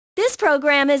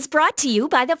program is brought to you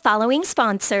by the following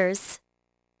sponsors.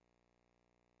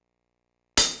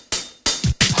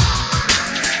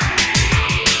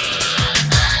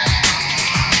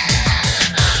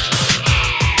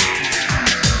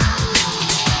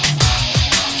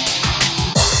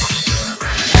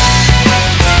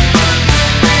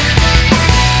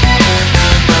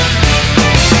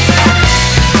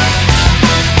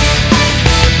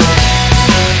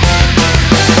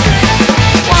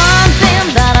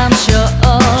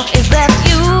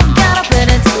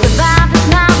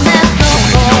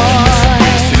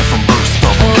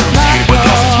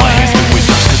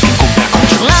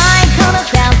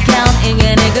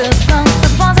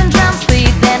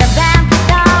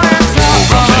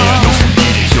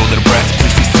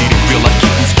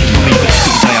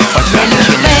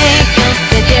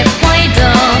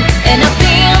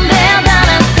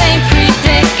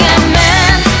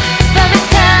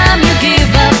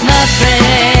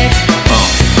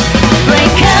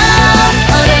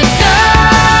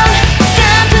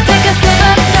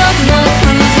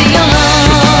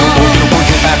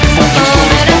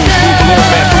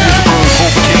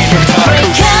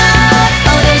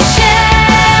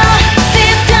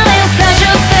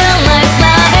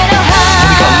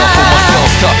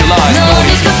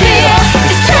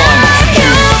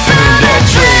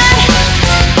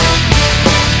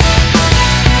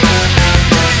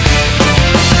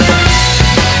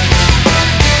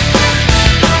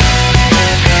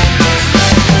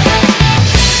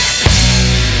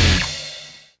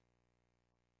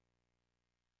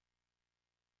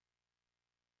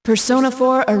 Persona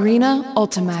 4 Arena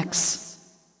Ultimax.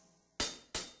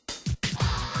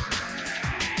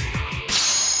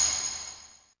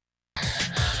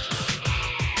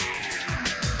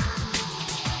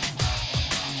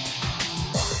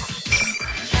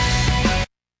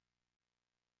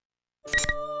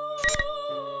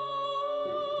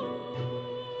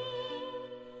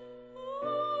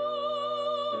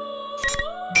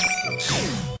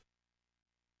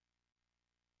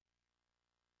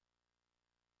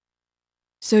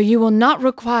 So you will not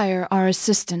require our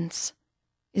assistance.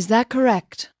 Is that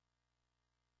correct?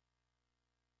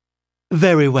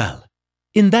 Very well.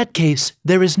 In that case,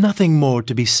 there is nothing more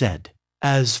to be said.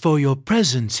 As for your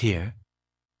presence here,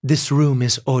 this room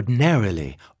is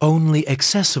ordinarily only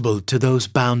accessible to those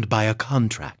bound by a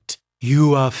contract.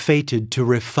 You are fated to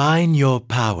refine your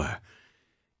power.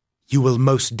 You will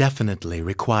most definitely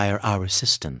require our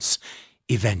assistance.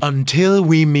 Until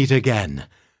we meet again,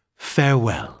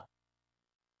 farewell.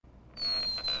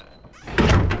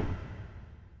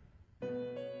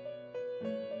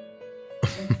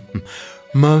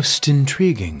 Most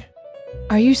intriguing.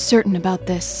 Are you certain about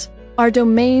this? Our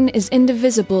domain is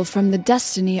indivisible from the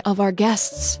destiny of our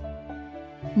guests.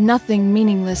 Nothing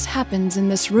meaningless happens in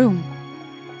this room,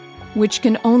 which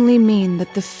can only mean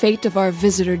that the fate of our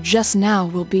visitor just now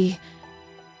will be...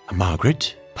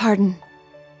 Margaret? Pardon.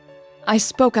 I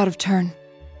spoke out of turn.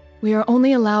 We are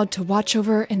only allowed to watch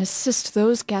over and assist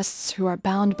those guests who are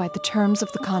bound by the terms of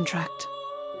the contract.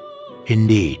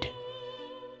 Indeed.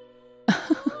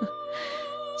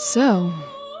 So,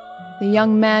 the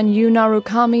young man Yu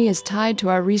Narukami is tied to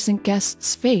our recent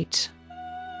guest's fate.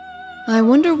 I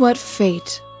wonder what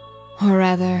fate, or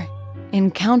rather,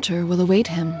 encounter will await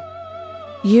him.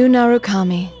 Yu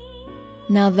Narukami.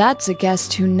 Now that's a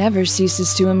guest who never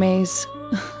ceases to amaze.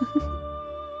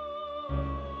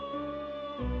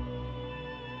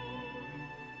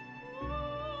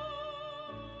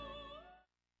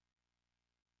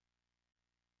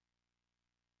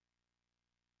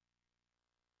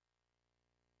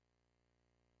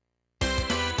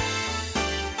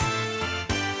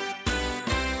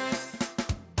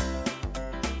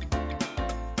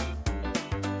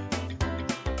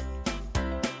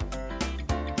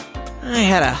 I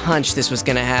had a hunch this was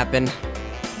gonna happen.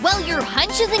 Well, your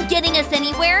hunch isn't getting us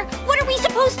anywhere. What are we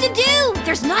supposed to do?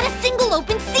 There's not a single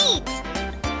open seat.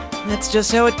 That's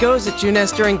just how it goes at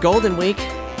Junes during Golden Week.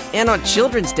 And on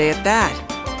Children's Day at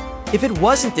that. If it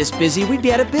wasn't this busy, we'd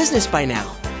be out of business by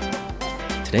now.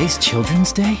 Today's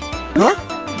Children's Day? Huh?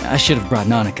 I should have brought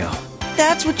Nanako.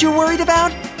 That's what you're worried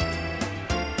about?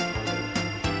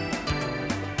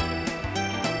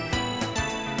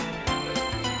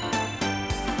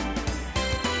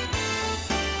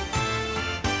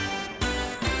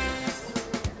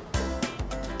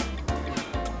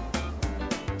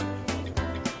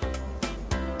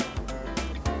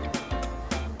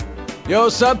 Yo,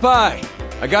 Senpai!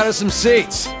 I got us some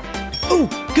seats. Ooh,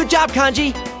 good job,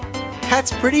 Kanji!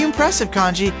 That's pretty impressive,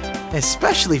 Kanji.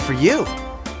 Especially for you.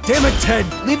 Damn it, Ted!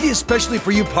 Leave the especially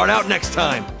for you part out next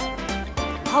time.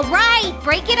 All right,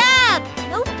 break it up.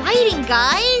 No fighting,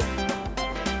 guys.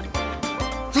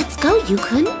 Let's go,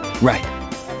 Yukun. Right.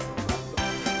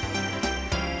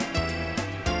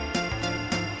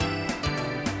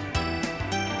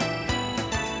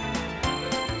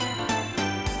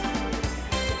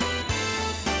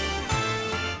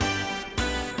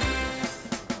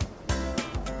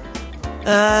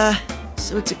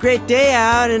 So it's a great day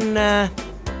out and,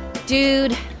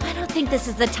 Dude, I don't think this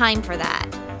is the time for that.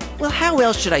 well, how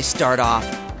else should I start off?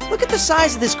 Look at the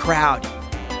size of this crowd.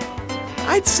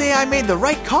 I'd say I made the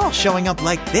right call showing up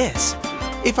like this.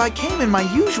 If I came in my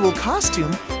usual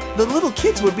costume, the little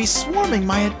kids would be swarming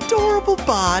my adorable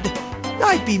bod.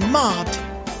 I'd be mobbed.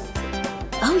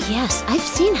 Oh yes, I've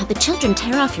seen how the children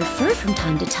tear off your fur from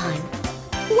time to time.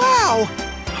 Wow!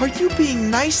 Are you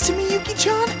being nice to me,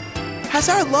 Yuki-chan? Has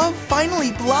our love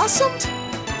finally blossomed?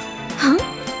 Huh?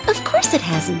 Of course it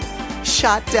hasn't.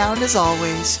 Shot down as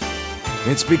always.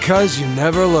 It's because you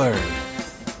never learn.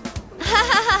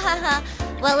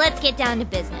 Well, let's get down to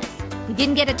business. We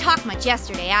didn't get to talk much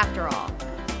yesterday after all.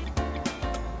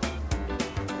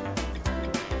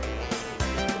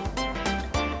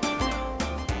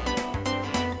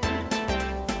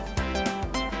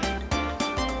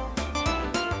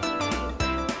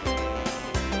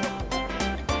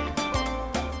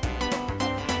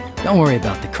 Don't worry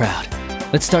about the crowd.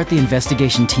 Let's start the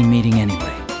investigation team meeting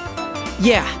anyway.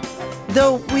 Yeah,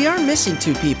 though we are missing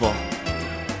 2 people.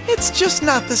 It's just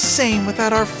not the same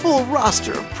without our full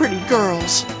roster of pretty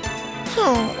girls.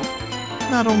 Oh,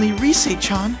 not only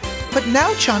Rise-chan, but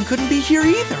Nao-chan couldn't be here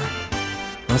either.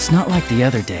 Well, it's not like the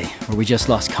other day, where we just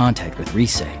lost contact with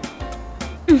Rise.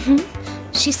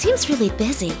 She seems really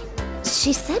busy.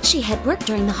 She said she had work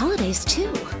during the holidays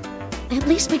too. At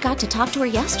least we got to talk to her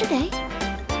yesterday.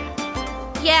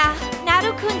 Yeah,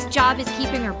 Nato-kun's job is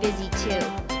keeping her busy too.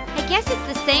 I guess it's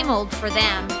the same old for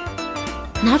them.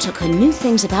 Naoto-kun knew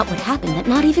things about what happened that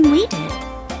not even we did.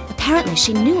 Apparently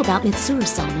she knew about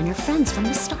Mitsuru-san and her friends from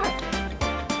the start.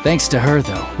 Thanks to her,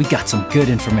 though, we got some good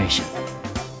information.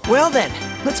 Well then,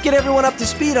 let's get everyone up to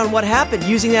speed on what happened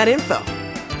using that info.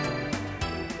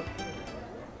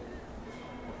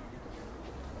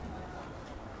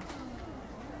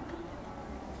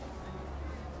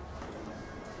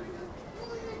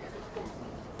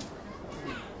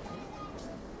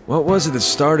 What was it that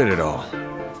started it all?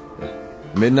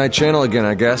 Midnight Channel again,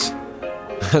 I guess.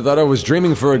 I thought I was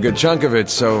dreaming for a good chunk of it,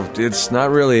 so it's not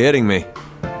really hitting me.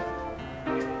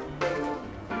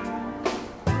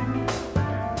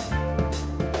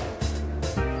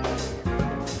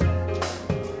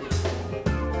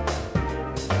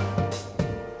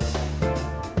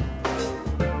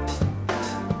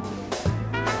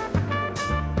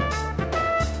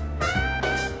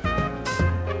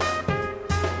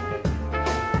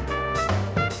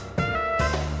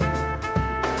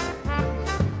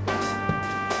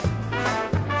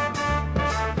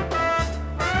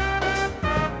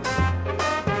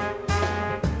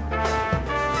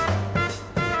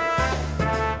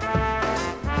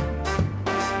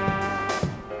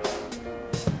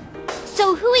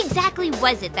 So who exactly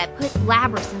was it that put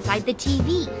Labrys inside the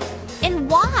TV? And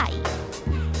why?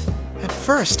 At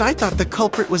first, I thought the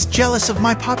culprit was jealous of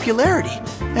my popularity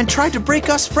and tried to break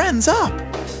us friends up.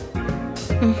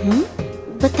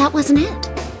 But that wasn't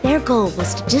it. Their goal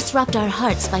was to disrupt our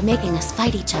hearts by making us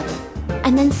fight each other,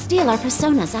 and then steal our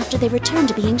personas after they returned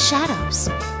to being shadows.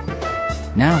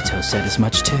 Naoto said as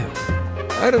much too.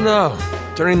 I don't know.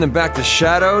 Turning them back to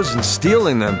shadows and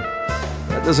stealing them.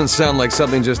 That doesn't sound like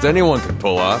something just anyone could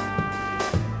pull off.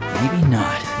 Maybe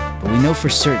not, but we know for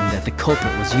certain that the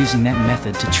culprit was using that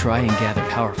method to try and gather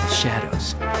powerful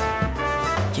shadows.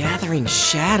 Gathering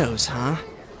shadows, huh?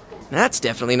 That's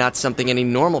definitely not something any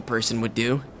normal person would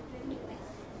do.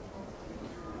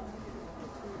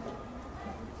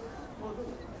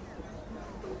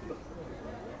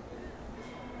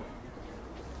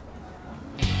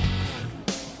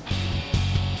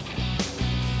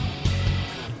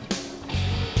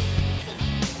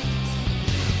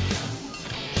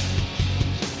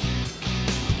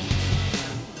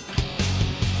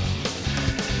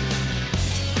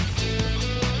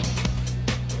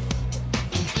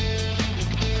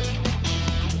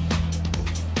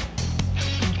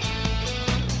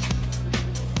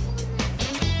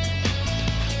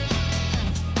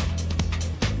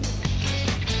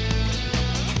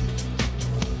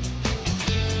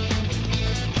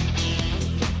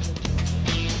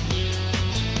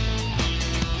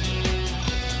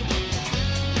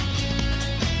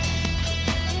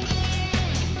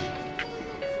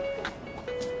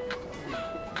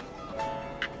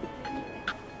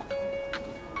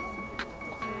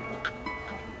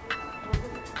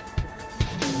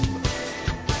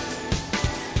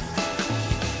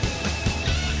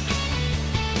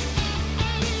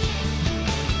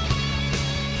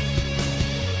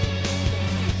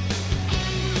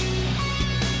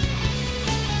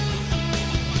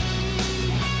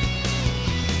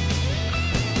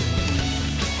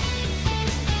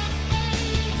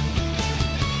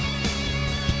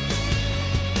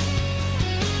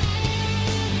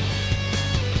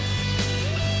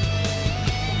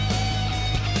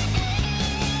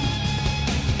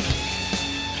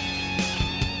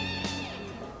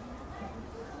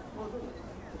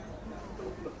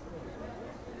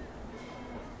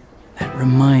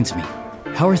 reminds me.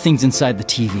 How are things inside the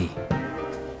TV?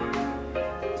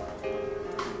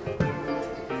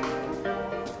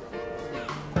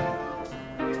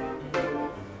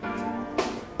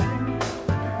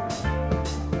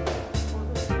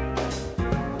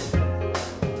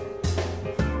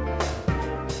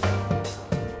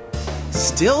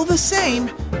 Still the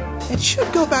same. It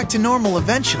should go back to normal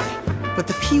eventually, but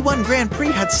the P1 Grand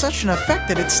Prix had such an effect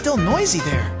that it's still noisy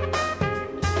there.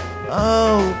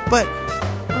 Oh, but,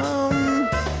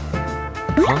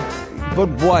 Huh? But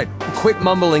what? Quit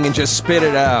mumbling and just spit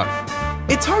it out.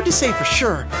 It's hard to say for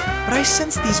sure, but I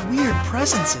sense these weird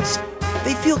presences.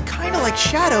 They feel kinda like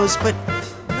shadows, but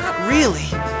not really.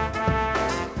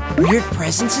 Weird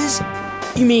presences?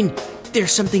 You mean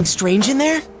there's something strange in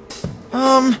there?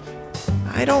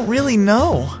 I don't really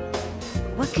know.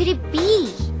 What could it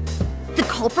be? The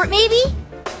culprit, maybe?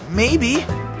 Maybe,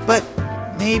 but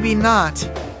maybe not.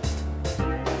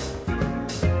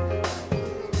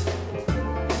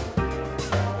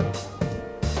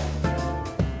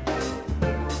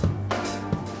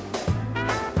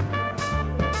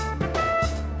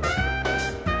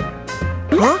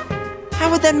 Huh? How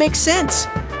would that make sense?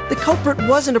 The culprit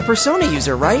wasn't a Persona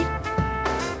user, right?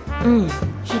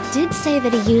 He did say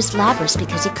that he used Labrys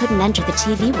because he couldn't enter the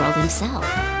TV world himself.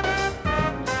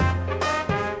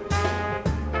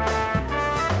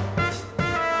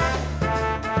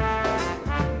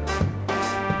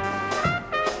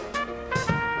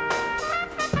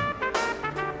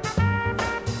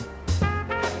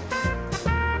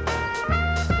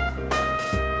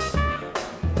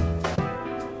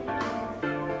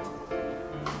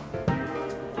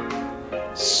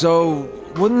 So,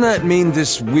 wouldn't that mean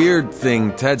this weird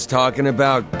thing Ted's talking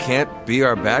about can't be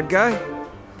our bad guy?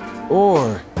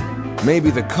 Or maybe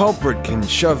the culprit can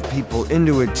shove people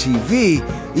into a TV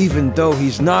even though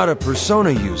he's not a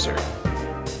Persona user.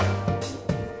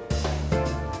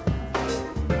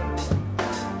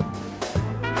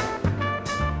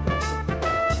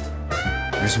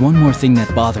 There's one more thing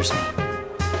that bothers me.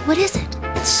 What is it?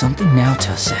 It's something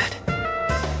Naota said.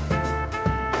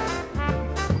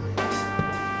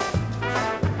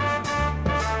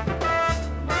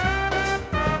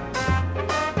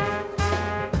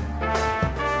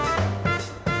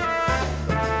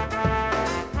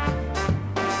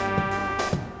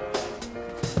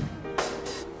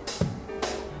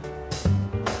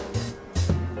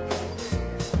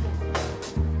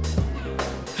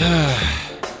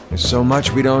 There's so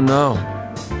much we don't know.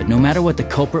 But no matter what the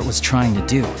culprit was trying to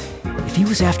do, if he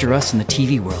was after us in the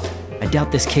TV world, I doubt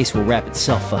this case will wrap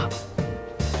itself up.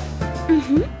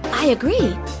 I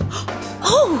agree.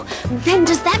 Oh, then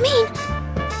does that mean...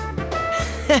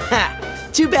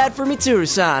 Too bad for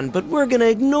Mitsuru-san, but we're gonna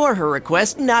ignore her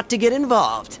request not to get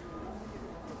involved.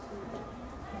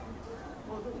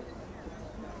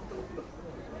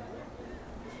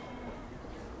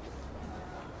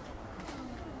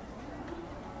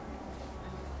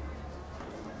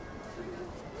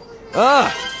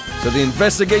 So the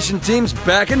investigation team's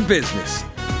back in business.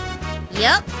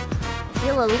 Yep.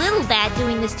 Feel a little bad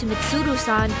doing this to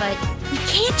Mitsuru-san, but we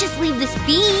can't just leave this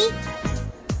be.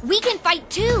 We can fight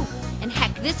too. And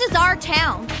heck, this is our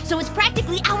town, so it's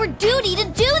practically our duty to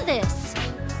do this.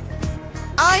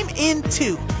 I'm in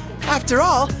too. After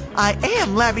all, I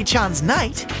am Labby-chan's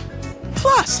knight.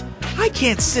 Plus, I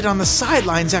can't sit on the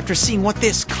sidelines after seeing what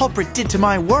this culprit did to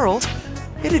my world.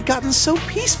 It had gotten so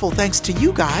peaceful thanks to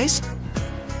you guys.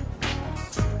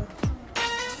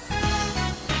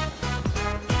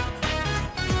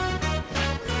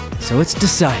 So it's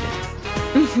decided.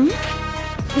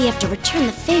 We have to return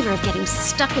the favor of getting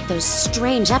stuck with those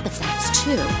strange epithets,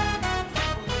 too.